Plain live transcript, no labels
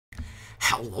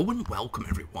Hello and welcome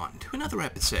everyone to another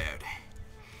episode.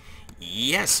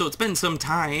 Yes, so it's been some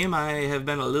time. I have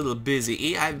been a little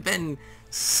busy. I've been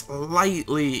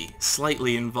slightly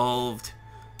involved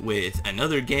with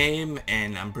another game,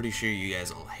 and I'm pretty sure you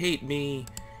guys all hate me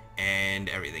and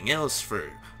everything else for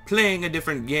playing a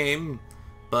different game.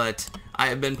 But I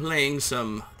have been playing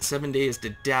some 7 Days to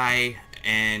Die,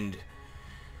 and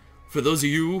for those of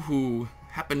you who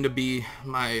happen to be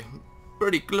my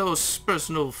pretty close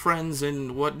personal friends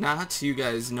and whatnot, you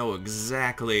guys know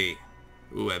exactly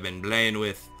who I've been playing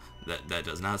with. That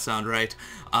does not sound right.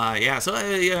 Yeah, so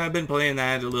I've been playing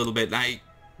that a little bit. I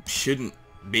shouldn't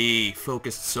be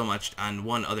focused so much on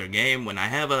one other game when I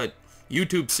have a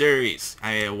YouTube series.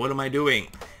 What am I doing?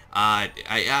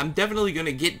 I'm definitely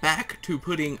gonna get back to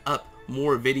putting up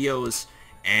more videos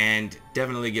and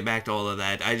definitely get back to all of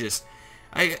that.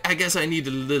 I guess I need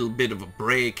a little bit of a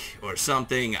break or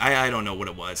something. I don't know what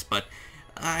it was, but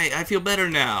I feel better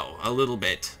now, a little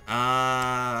bit.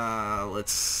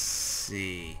 Let's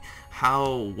see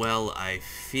how well I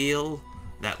feel.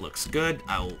 That looks good.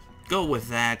 I'll go with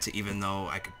that, even though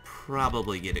I could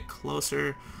probably get it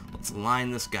closer. Let's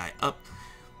line this guy up.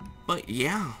 But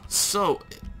yeah, so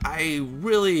I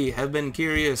really have been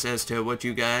curious as to what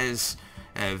you guys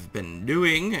have been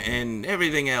doing and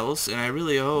everything else, and I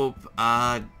really hope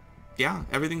yeah,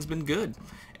 everything's been good.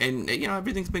 And you know,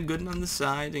 everything's been good on the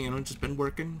side, you know, just been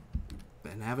working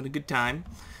and having a good time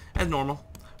as normal.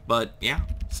 But yeah,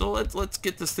 so let's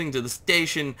get this thing to the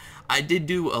station. I did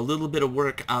do a little bit of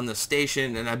work on the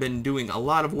station, and I've been doing a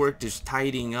lot of work just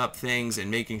tidying up things and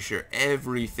making sure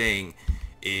everything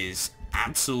is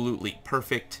absolutely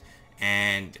perfect,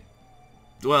 and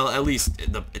well, at least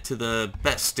to the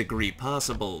best degree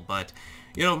possible. But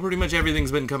you know, pretty much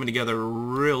everything's been coming together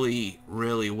really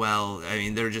well. I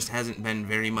mean, there just hasn't been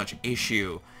very much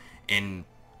issue in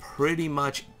pretty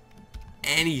much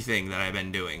anything that I've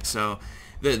been doing. So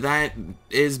that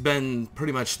has been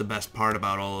pretty much the best part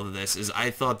about all of this. Is I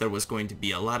thought there was going to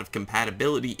be a lot of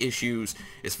compatibility issues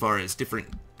as far as different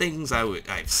things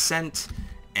I've sent,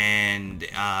 and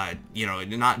you know,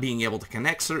 not being able to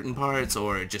connect certain parts,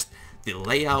 or just the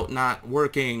layout not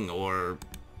working, or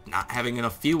not having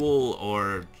enough fuel,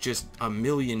 or just a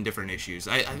million different issues.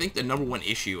 I think the number one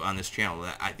issue on this channel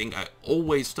that I think I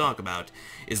always talk about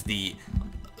is the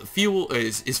fuel,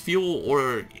 is fuel,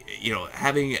 or you know,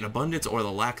 having an abundance or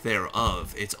the lack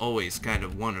thereof. It's always kind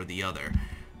of one or the other.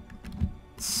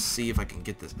 Let's see if I can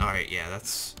get this. Alright, yeah,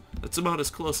 that's about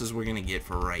as close as we're gonna get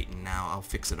for right now. I'll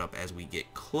fix it up as we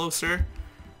get closer.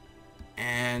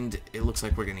 And it looks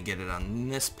like we're going to get it on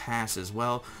this pass as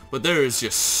well. But there is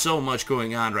just so much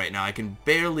going on right now. I can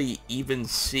barely even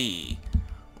see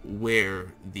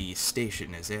where the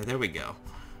station is. There we go.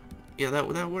 Yeah,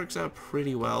 that works out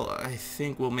pretty well. I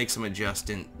think we'll make some wow.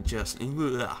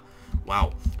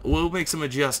 We'll make some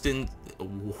adjusting.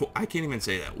 I can't even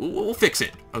say that. We'll fix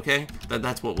it, okay?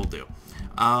 That's what we'll do.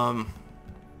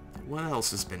 What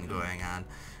else has been going on?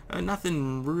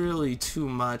 Nothing really too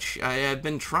much. I've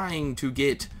been trying to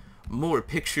get more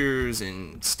pictures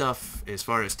and stuff as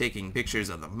far as taking pictures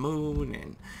of the moon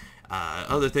and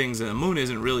other things. And the moon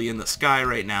isn't really in the sky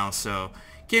right now, so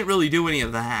can't really do any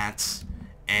of that.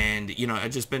 And you know,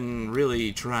 I've just been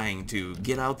really trying to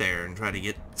get out there and try to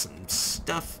get some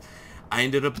stuff. I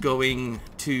ended up going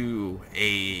to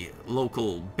a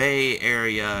local bay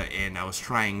area, and I was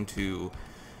trying to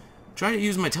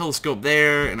use my telescope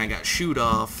there, and I got shooed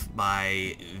off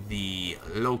by the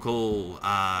local,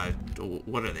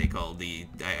 what are they called? The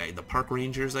park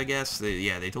rangers, I guess?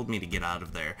 Yeah, they told me to get out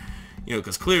of there. You know,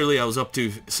 because clearly I was up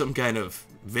to some kind of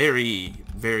very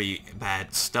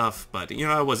bad stuff, but, you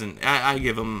know, I wasn't. I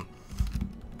give them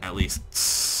at least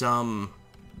some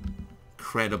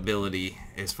credibility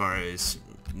as far as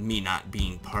me not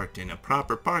being parked in a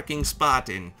proper parking spot,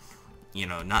 and you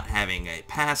know, not having a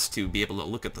pass to be able to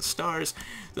look at the stars.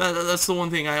 That's the one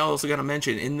thing I also got to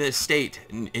mention. In this state,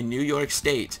 in New York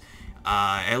State,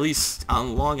 at least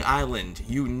on Long Island,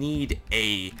 you need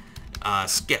a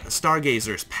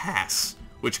stargazer's pass,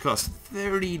 which costs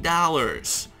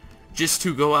 $30 just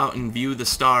to go out and view the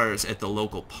stars at the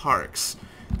local parks,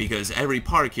 because every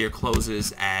park here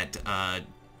closes at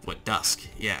dusk.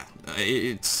 Yeah,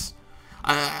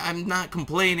 I'm not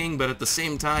complaining, but at the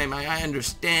same time, I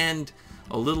understand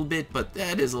a little bit, but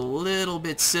that is a little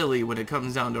bit silly when it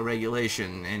comes down to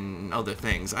regulation and other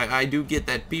things. I do get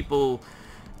that people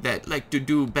that like to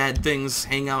do bad things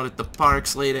hang out at the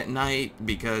parks late at night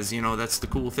because, you know, that's the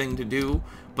cool thing to do,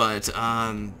 but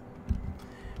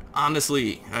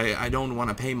honestly, I don't want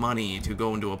to pay money to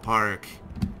go into a park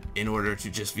in order to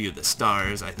just view the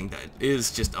stars. I think that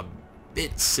is just a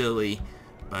bit silly.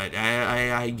 But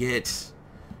I get,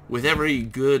 with every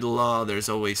good law, there's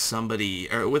always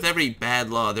somebody, or with every bad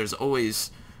law, there's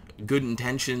always good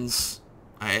intentions,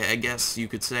 I guess you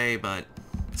could say, but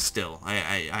still,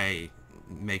 I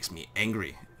makes me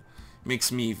angry.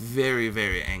 Makes me very,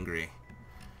 very angry.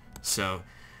 So,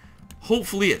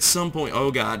 hopefully at some point, oh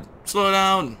god, slow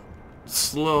down!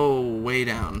 Slow way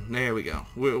down. There we go.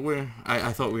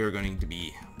 I thought we were going to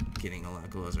be getting a lot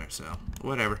closer, so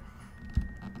whatever.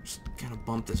 Just kind of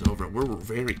bump this over. We're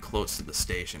very close to the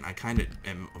station. I kind of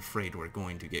am afraid we're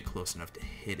going to get close enough to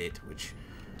hit it, which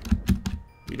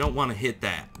we don't want to hit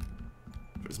that.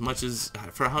 For as much as,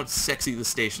 for how sexy the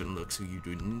station looks, you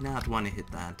do not want to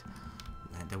hit that.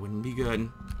 That wouldn't be good.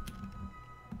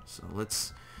 So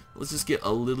let's just get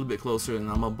a little bit closer, and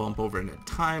I'm gonna bump over into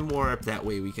time warp. That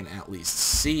way we can at least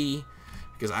see,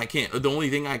 because I can't. The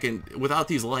only thing I can, without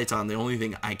these lights on, the only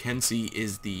thing I can see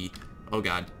is the. Oh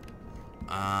god.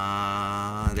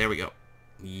 There we go.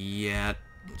 Yeah.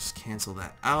 Just cancel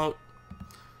that out.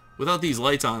 Without these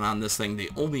lights on this thing, the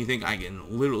only thing I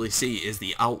can literally see is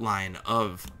the outline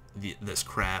of this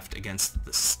craft against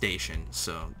the station.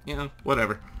 So yeah,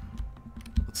 whatever.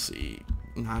 Let's see.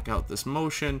 Knock out this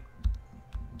motion.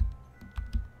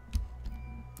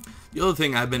 The other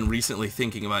thing I've been recently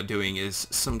thinking about doing is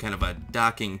some kind of a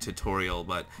docking tutorial,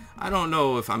 but I don't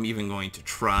know if I'm even going to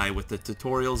try with the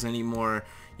tutorials anymore.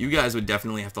 You guys would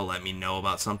definitely have to let me know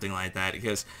about something like that,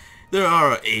 because there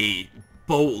are a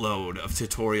boatload of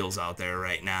tutorials out there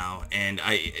right now, and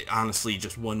I honestly,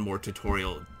 just one more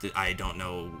tutorial that I don't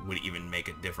know would even make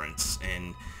a difference.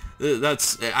 And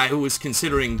I was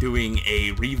considering doing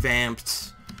a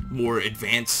revamped, more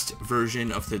advanced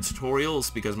version of the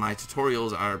tutorials, because my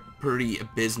tutorials are pretty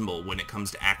abysmal when it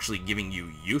comes to actually giving you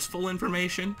useful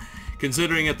information.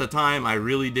 Considering at the time I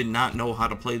really did not know how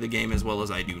to play the game as well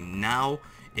as I do now,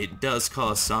 it does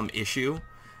cause some issue.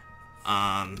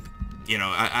 You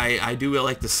know, I do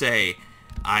like to say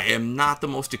I am not the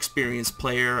most experienced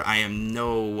player. I am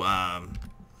no,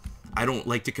 I don't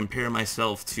like to compare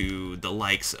myself to the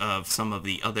likes of some of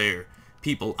the other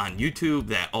people on YouTube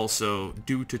that also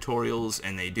do tutorials,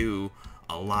 and they do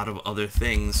a lot of other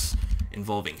things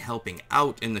involving helping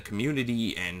out in the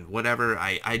community and whatever.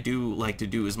 I do like to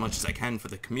do as much as I can for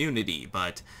the community,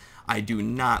 but I do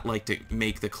not like to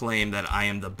make the claim that I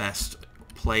am the best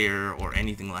player or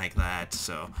anything like that.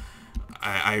 So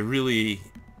I really,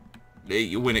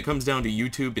 when it comes down to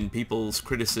YouTube and people's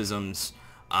criticisms,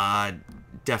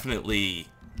 definitely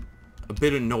a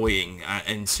bit annoying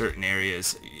in certain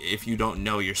areas if you don't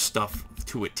know your stuff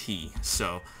to a T.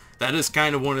 So that is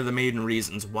kind of one of the main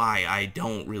reasons why I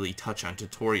don't really touch on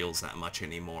tutorials that much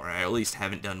anymore. I at least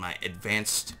haven't done my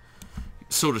advanced,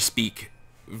 so to speak,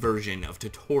 version of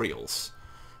tutorials.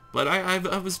 But I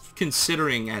was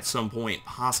considering at some point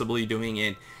possibly doing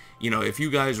it. You know, if you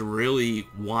guys really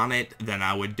want it, then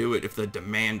I would do it if the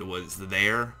demand was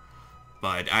there.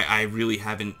 But I really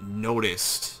haven't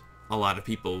noticed a lot of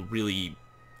people really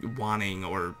wanting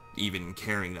or even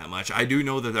caring that much. I do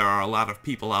know that there are a lot of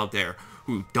people out there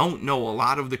who don't know a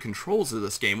lot of the controls of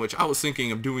this game, which I was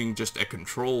thinking of doing just a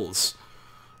controls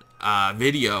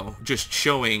video, just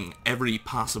showing every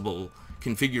possible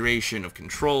configuration of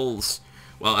controls.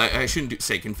 Well, I shouldn't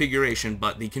say configuration,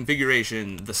 but the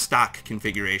configuration, the stock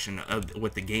configuration of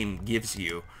what the game gives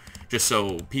you, just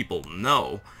so people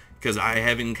know. Because I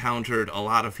have encountered a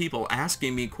lot of people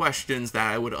asking me questions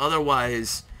that I would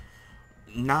otherwise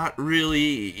not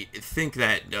really think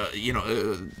that, you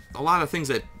know, a lot of things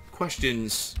that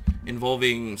questions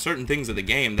involving certain things of the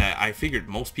game that I figured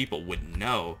most people would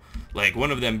know. Like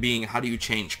one of them being, how do you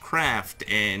change craft,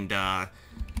 and a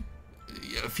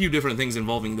few different things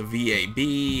involving the VAB,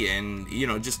 and, you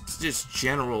know, just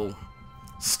general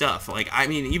stuff. Like, I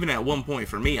mean, even at one point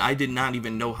for me, I did not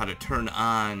even know how to turn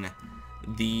on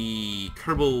the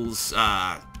Kerbal's,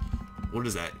 what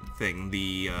is that thing?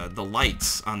 The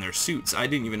lights on their suits. I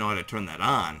didn't even know how to turn that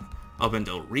on up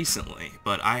until recently,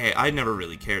 but I never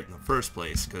really cared in the first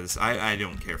place, because I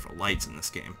don't care for lights in this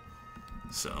game.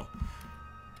 So,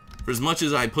 for as much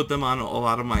as I put them on a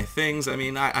lot of my things, I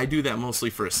mean, I do that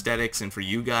mostly for aesthetics and for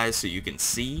you guys so you can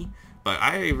see, but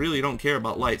I really don't care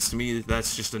about lights. To me,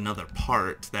 that's just another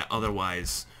part that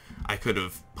otherwise I could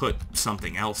have put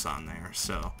something else on there.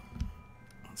 So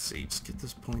let's see, just get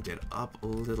this pointed up a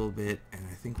little bit, and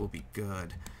I think we'll be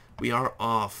good. We are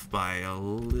off by a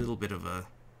little bit of a...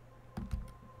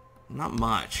 not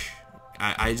much.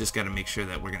 I just got to make sure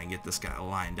that we're going to get this guy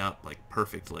lined up, like,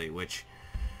 perfectly, which...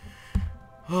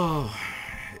 oh,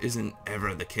 isn't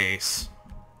ever the case.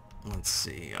 Let's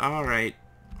see. Alright,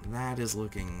 that is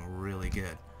looking really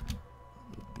good.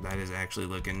 That is actually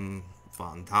looking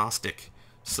fantastic.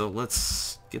 So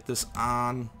let's get this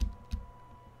on.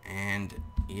 And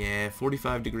yeah,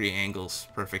 45-degree angles.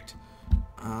 Perfect.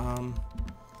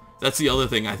 That's the other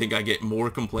thing I think I get more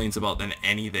complaints about than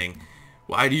anything.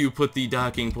 Why do you put the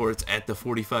docking ports at the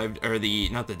 45, or the,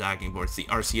 not the docking ports, the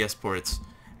RCS ports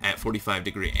at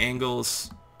 45-degree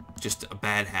angles? Just a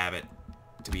bad habit,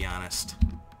 to be honest.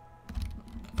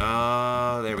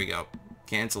 There we go.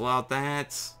 Cancel out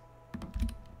that.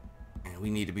 And we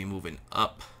need to be moving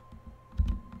up.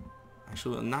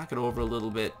 Actually, we'll knock it over a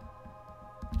little bit.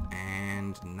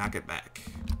 And knock it back.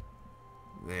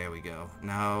 There we go.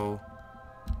 Now,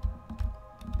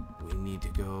 we need to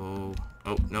go...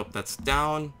 Oh, nope, that's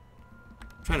down.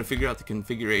 I'm trying to figure out the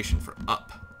configuration for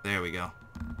up. There we go.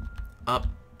 Up,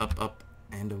 up, up,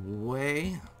 and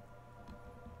away.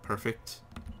 Perfect.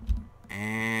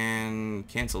 And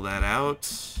cancel that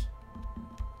out.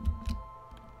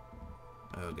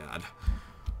 Oh, God.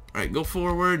 Alright, go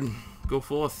forward. Go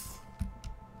forth.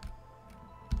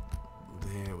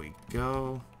 There we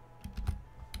go.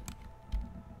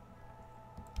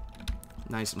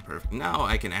 Nice and perfect. Now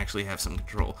I can actually have some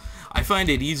control. I find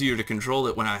it easier to control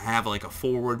it when I have like a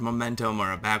forward momentum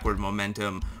or a backward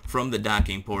momentum from the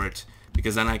docking port,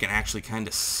 because then I can actually kind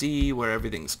of see where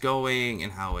everything's going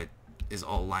and how it is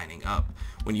all lining up.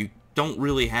 When you don't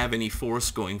really have any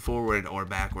force going forward or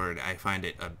backward, I find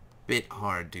it a bit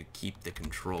hard to keep the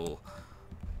control.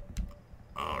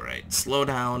 Alright, slow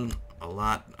down a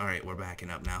lot. Alright, we're backing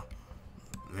up now.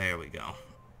 There we go.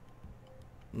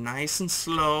 Nice and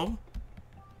slow.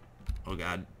 Oh,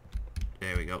 God.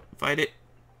 There we go. Fight it.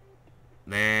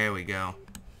 There we go.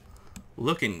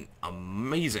 Looking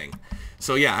amazing.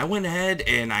 So, yeah, I went ahead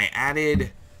and I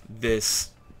added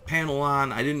this panel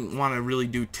on. I didn't want to really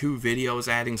do 2 videos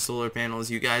adding solar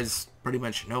panels. You guys pretty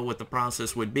much know what the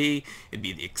process would be. It'd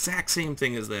be the exact same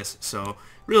thing as this. So,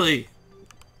 really,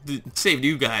 it saved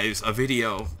you guys a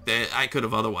video that I could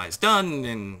have otherwise done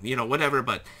and, you know, whatever.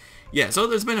 But, yeah, so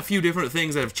there's been a few different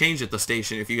things that have changed at the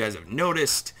station, if you guys have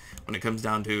noticed, when it comes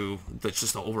down to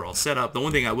just the overall setup. The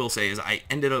one thing I will say is I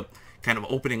ended up kind of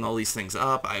opening all these things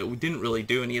up. I didn't really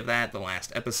do any of that the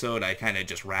last episode. I kind of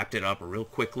just wrapped it up real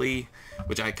quickly,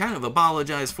 which I kind of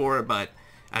apologize for, but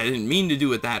I didn't mean to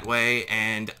do it that way.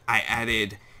 And I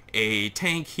added a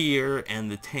tank here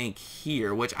and the tank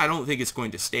here, which I don't think it's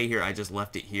going to stay here. I just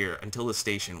left it here until the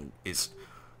station is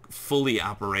fully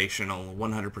operational,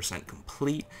 100%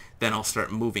 complete. Then I'll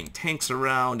start moving tanks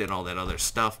around and all that other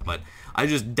stuff, but I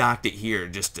just docked it here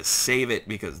just to save it,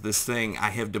 because this thing, I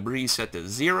have debris set to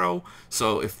 0,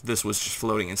 so if this was just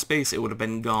floating in space, it would have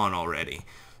been gone already.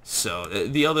 So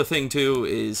the other thing too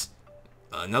is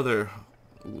another...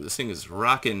 Ooh, this thing is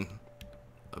rocking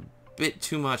a bit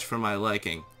too much for my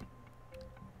liking.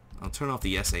 I'll turn off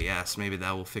the SAS, maybe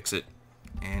that will fix it,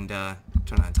 and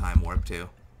turn on time warp too.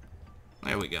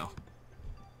 There we go.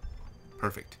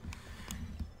 Perfect.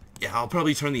 Yeah, I'll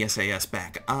probably turn the SAS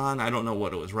back on. I don't know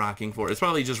what it was rocking for. It's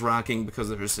probably just rocking because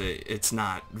it's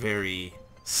not very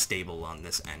stable on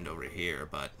this end over here,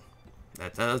 but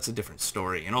that's a different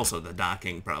story. And also the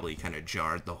docking probably kind of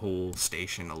jarred the whole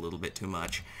station a little bit too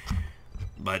much.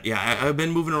 But yeah, I've been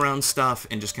moving around stuff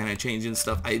and just kind of changing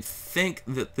stuff. I think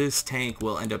that this tank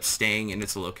will end up staying in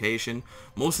its location.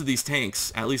 Most of these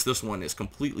tanks, at least this one, is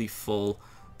completely full.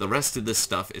 The rest of this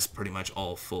stuff is pretty much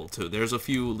all full too. There's a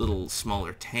few little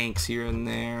smaller tanks here and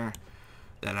there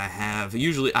that I have.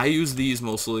 Usually I use these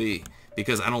mostly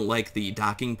because I don't like the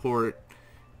docking port.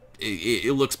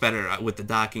 It looks better with the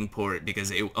docking port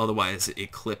because otherwise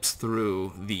it clips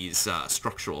through these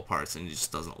structural parts and it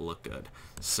just doesn't look good.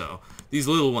 So these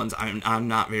little ones I'm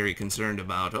not very concerned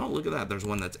about. Oh, look at that. There's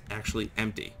one that's actually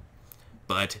empty.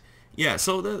 But yeah,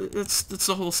 so that's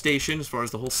the whole station as far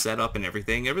as the whole setup and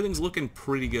everything. Everything's looking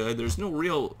pretty good. There's no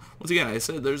real, once again, I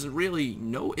said there's really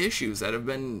no issues that have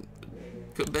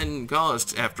been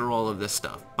caused after all of this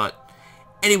stuff. But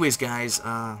anyways, guys,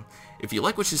 if you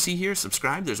like what you see here,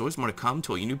 subscribe. There's always more to come.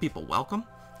 To all you new people, welcome.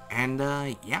 And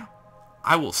yeah,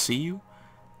 I will see you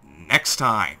next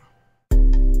time.